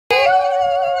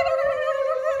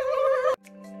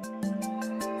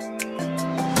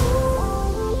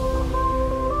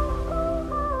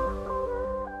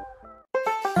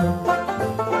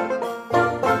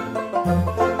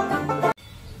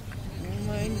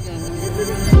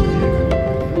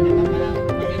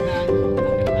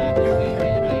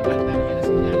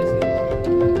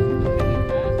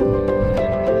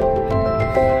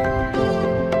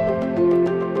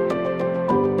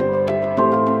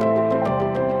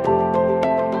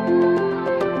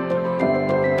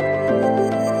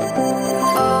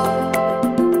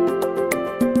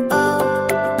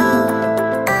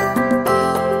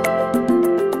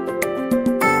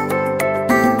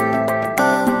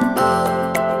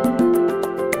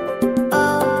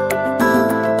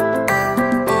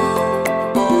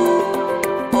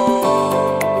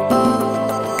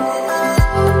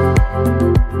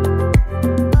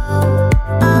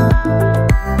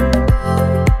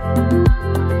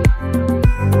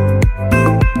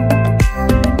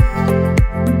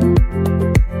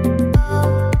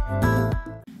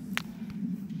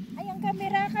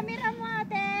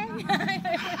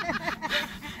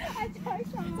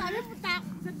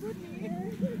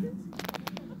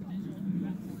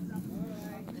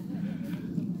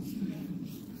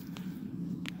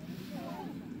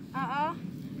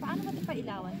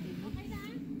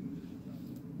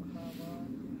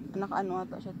Naka-ano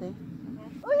ata siya, te.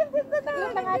 Uy, ang ganda na!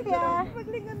 Tingnan lang ate ah.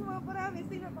 Paglingan mo, promise.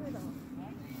 Tingnan, pakita mo.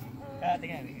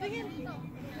 Tingnan. Tingnan.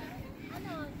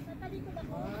 Ano, natalikod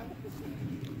ako.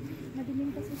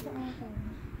 Madilim kasi sa akin.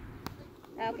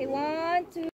 Okay,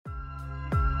 1, 2.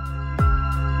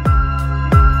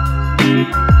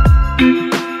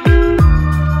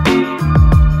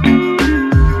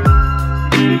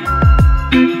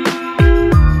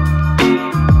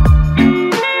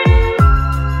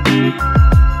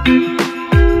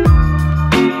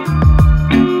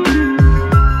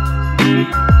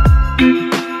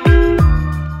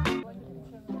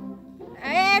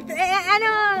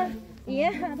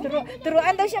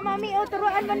 Turuan daw siya, mami. O,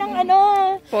 turuan mo ng ano.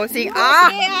 Posing.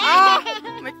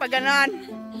 May paganan.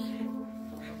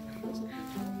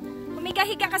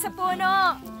 Humiga-higa ka sa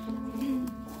puno.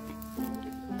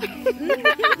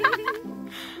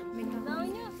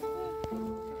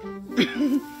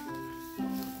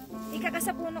 Higa ka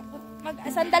sa puno.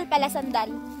 Sandal pala,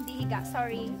 sandal. Hindi higa,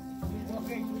 sorry.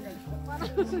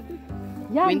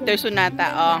 Winter sonata,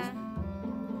 oh.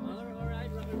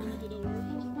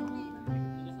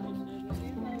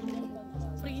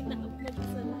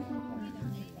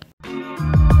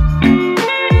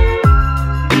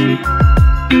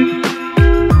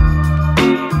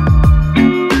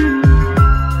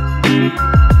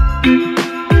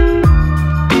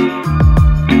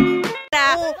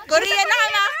 Korean na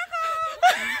ka.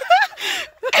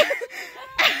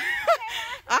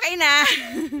 Okay na.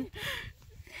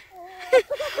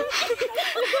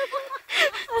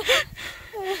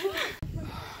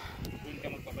 Doon ka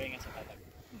magpapahinga sa tatag.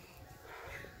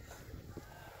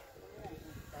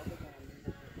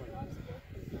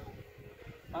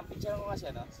 Picture ko kasi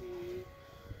ano?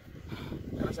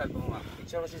 Ano sa mo nga?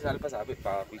 Picture ko si Sal pasabit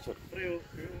pa picture. Pero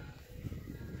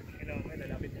may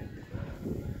lalapit niya.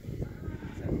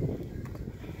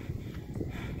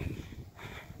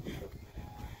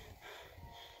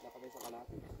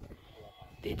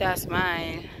 Tita,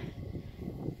 smile.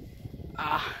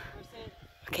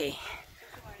 Okay.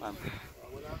 Ma'am.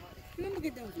 Ano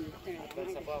magandang view?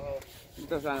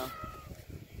 Dito sa ano?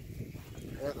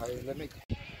 Ay, lamig.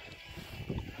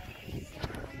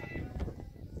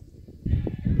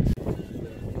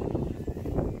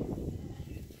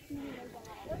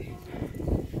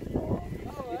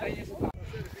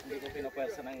 Hindi ko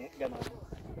pinapwersa ng gano'n.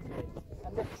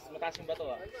 Mataas yung bato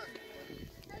ah.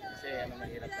 Kasi ano,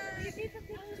 mahirap talaga.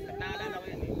 At naalala ko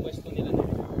yun, yung pwesto nila doon.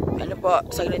 Ano po?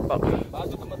 Saglit po.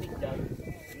 Bago tumating dyan,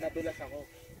 nadulas ako.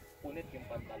 Punit yung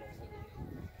pantalong ko.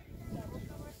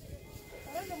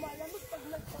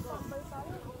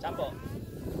 Champo.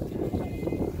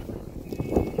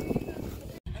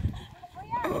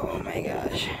 Oh my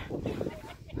gosh.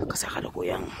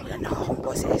 Kasakalukuyang wala na akong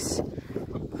boses.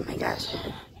 Oh my gosh.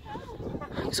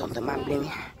 Gusto kong tumambling.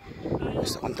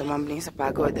 Gusto kong tumambling sa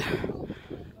pagod.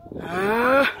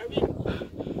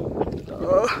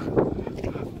 Ito.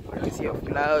 Parang sea of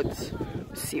clouds.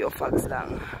 Sea of fogs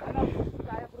lang.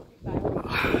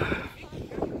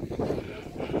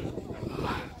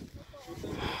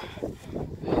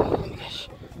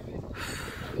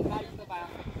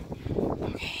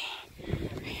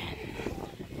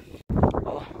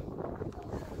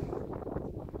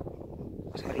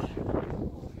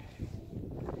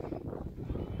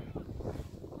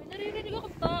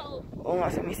 Oo nga,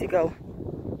 sumisigaw.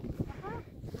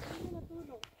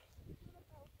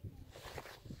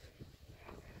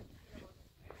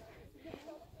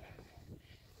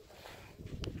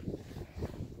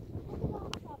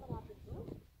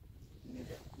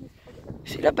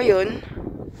 Sila pa yun?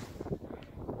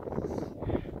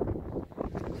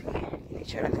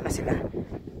 Pinicturean ko na sila.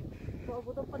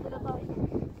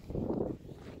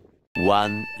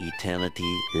 One eternity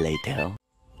later.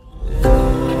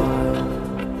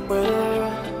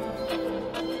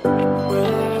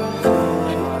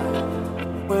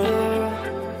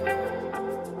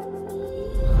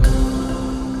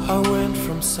 I went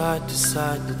from side to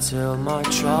side to tell my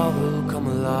travel come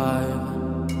alive.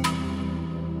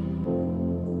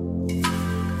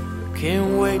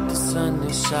 Can't wait, the sun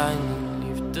is shining,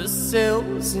 lift the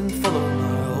sails and follow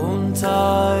my own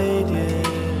tide, yeah.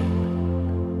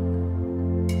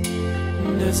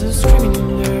 There's a screaming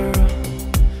in there,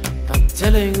 not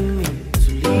telling me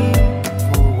to leave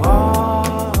for a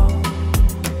while.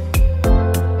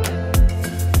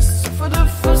 So for the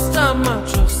first time I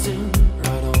trust him.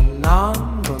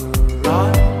 I'm gonna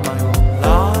ride my own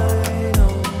line.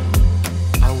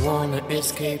 I wanna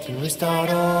escape and restart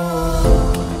all.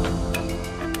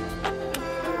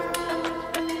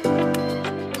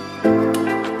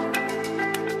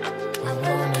 I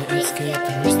wanna escape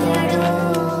and restart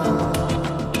all.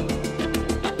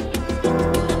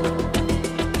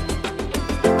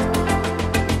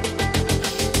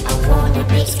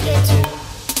 escape to.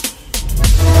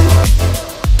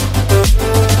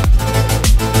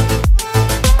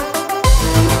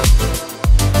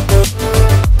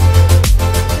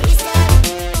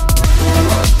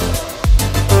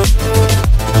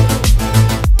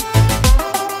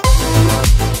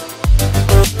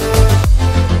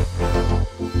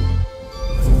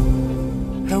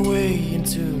 Away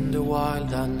into the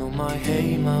wild, I know my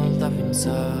aim, I'll dive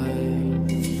inside.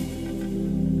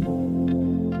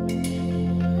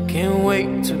 Can't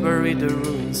wait to bury the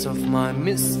ruins of my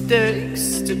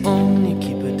mistakes, to only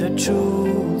keep it the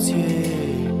truth, yeah.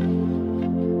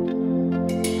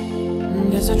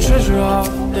 There's a treasure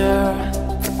out there,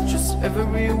 just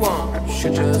everyone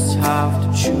should just have to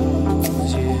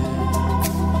choose, yeah.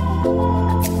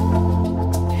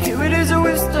 Here it is, a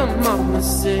wisdom I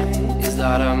must say, is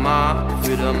that my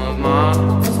freedom of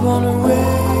mind has gone away.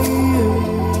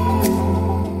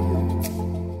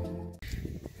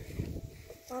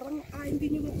 Parang hindi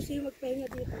nyo ba kasi magpahinga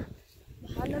dito?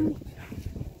 Bahala mo.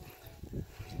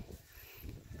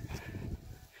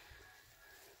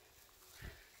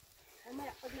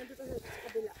 Mamaya, pag nandito sa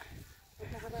kabila, pag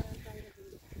nakaraan tayo na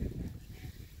dito.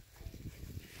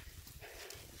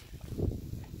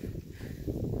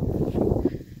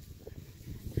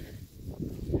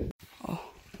 Oh,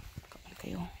 kapal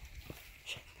kayo.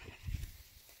 Shit.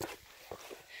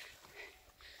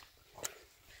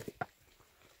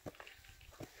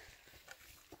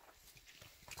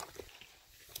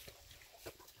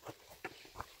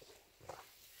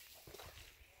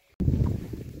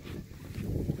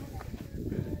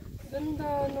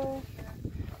 Ganda, no?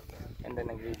 Ganda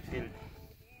ng grade field.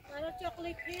 Para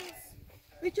chocolate hills.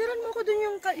 Picturean mo ko dun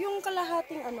yung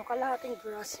kalahating kalahating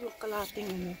grass, yung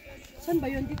kalahating Saan ba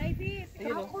yun? Ay,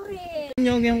 Ako rin.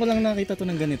 Ngayon ko lang nakita to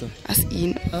ng ganito. As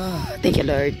in, thank you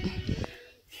Lord.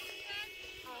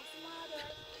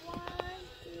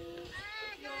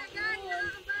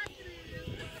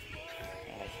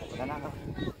 Wala na ako.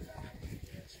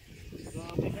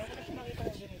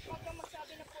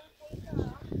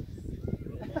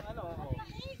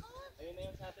 Ayun na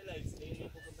yung satellites. Ayun na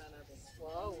yung pupunta natin.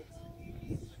 Wow!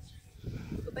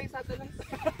 Ito tayong satellite.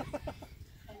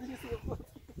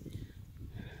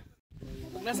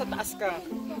 Pag nasa taas ka,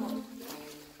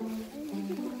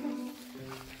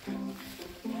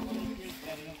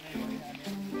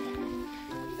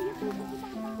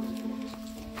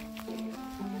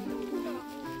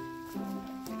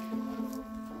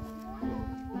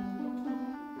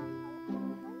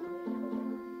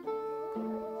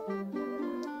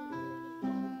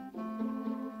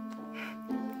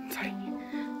 Sorry.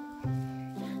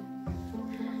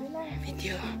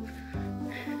 Video.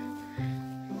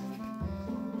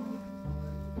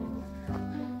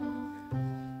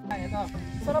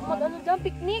 sarap mag dyan,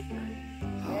 picnic.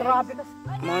 Grabe kasi.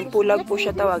 Mount Pulag po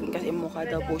siya tawagin kasi mukha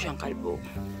daw po siyang kalbo.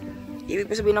 Ibig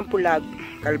po sabihin ng Pulag,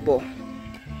 kalbo.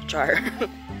 Char.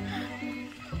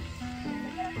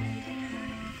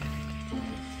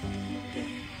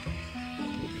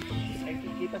 ay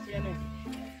kikita siya eh.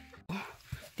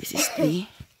 This is the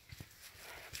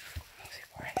Mosi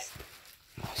Forest.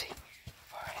 Mosi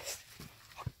Forest.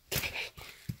 Okay.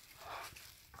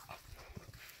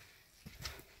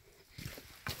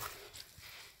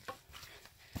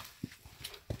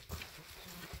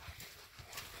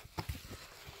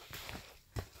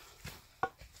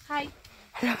 Hi.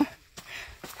 Hello.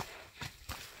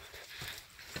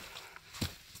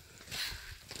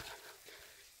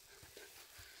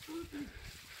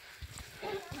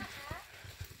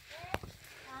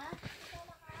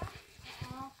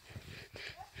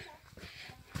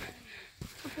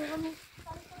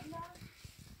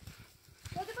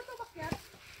 Pwede ba ito bakyat?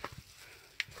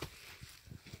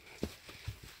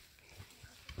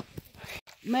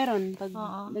 Meron, pag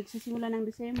nagsisimula ng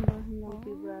December hanggang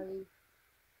February.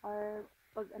 Or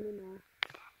pag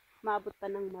maabot pa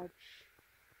ng March.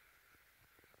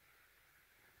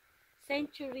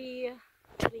 Century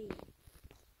tree.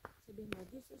 Sabi mo,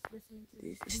 this is the century.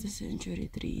 This is the century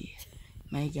tree.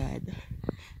 My God.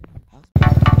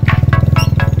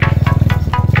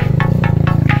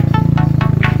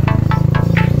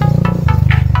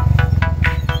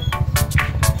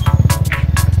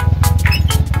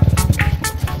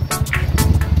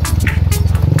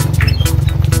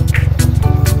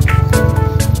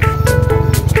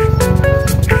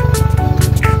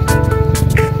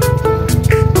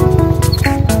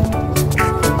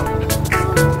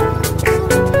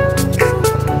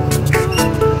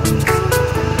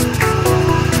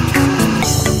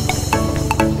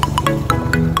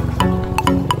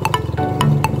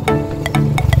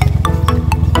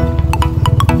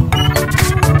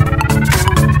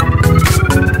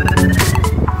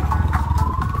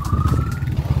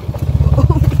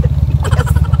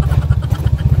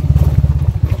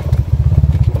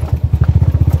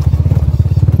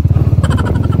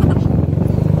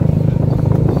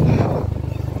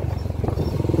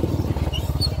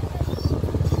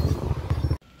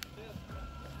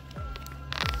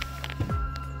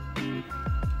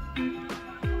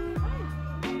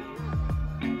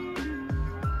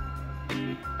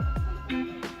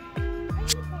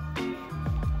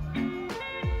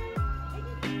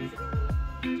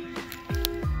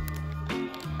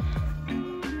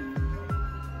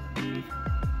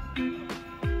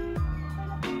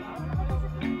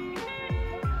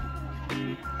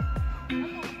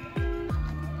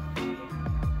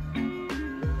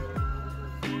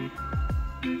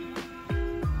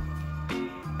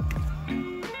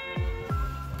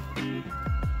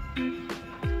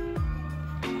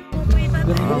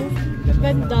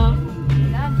 Ganda.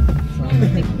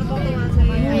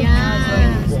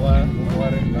 Ayan. Buka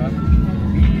rin ka.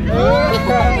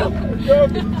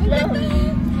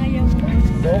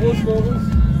 Focus.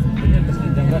 Ganyan, tapos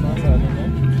nandiyan ka no, sa ano mo.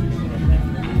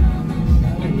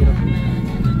 Ang hirap.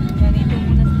 Ganito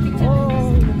muna sa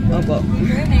picture. Opo.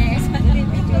 Fairness.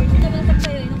 Picture. Punta na lang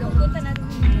tayo. Punta natin.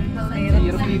 Ang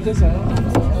hirap dito sa...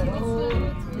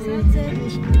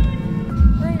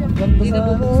 Ganda sa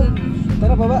ano.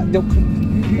 Tara baba, joke.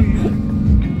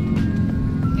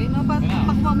 Eh no,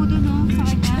 pakwa mo dun no, sa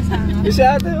kanya. Yung si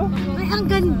ate oh. Ay, ang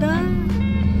ganda.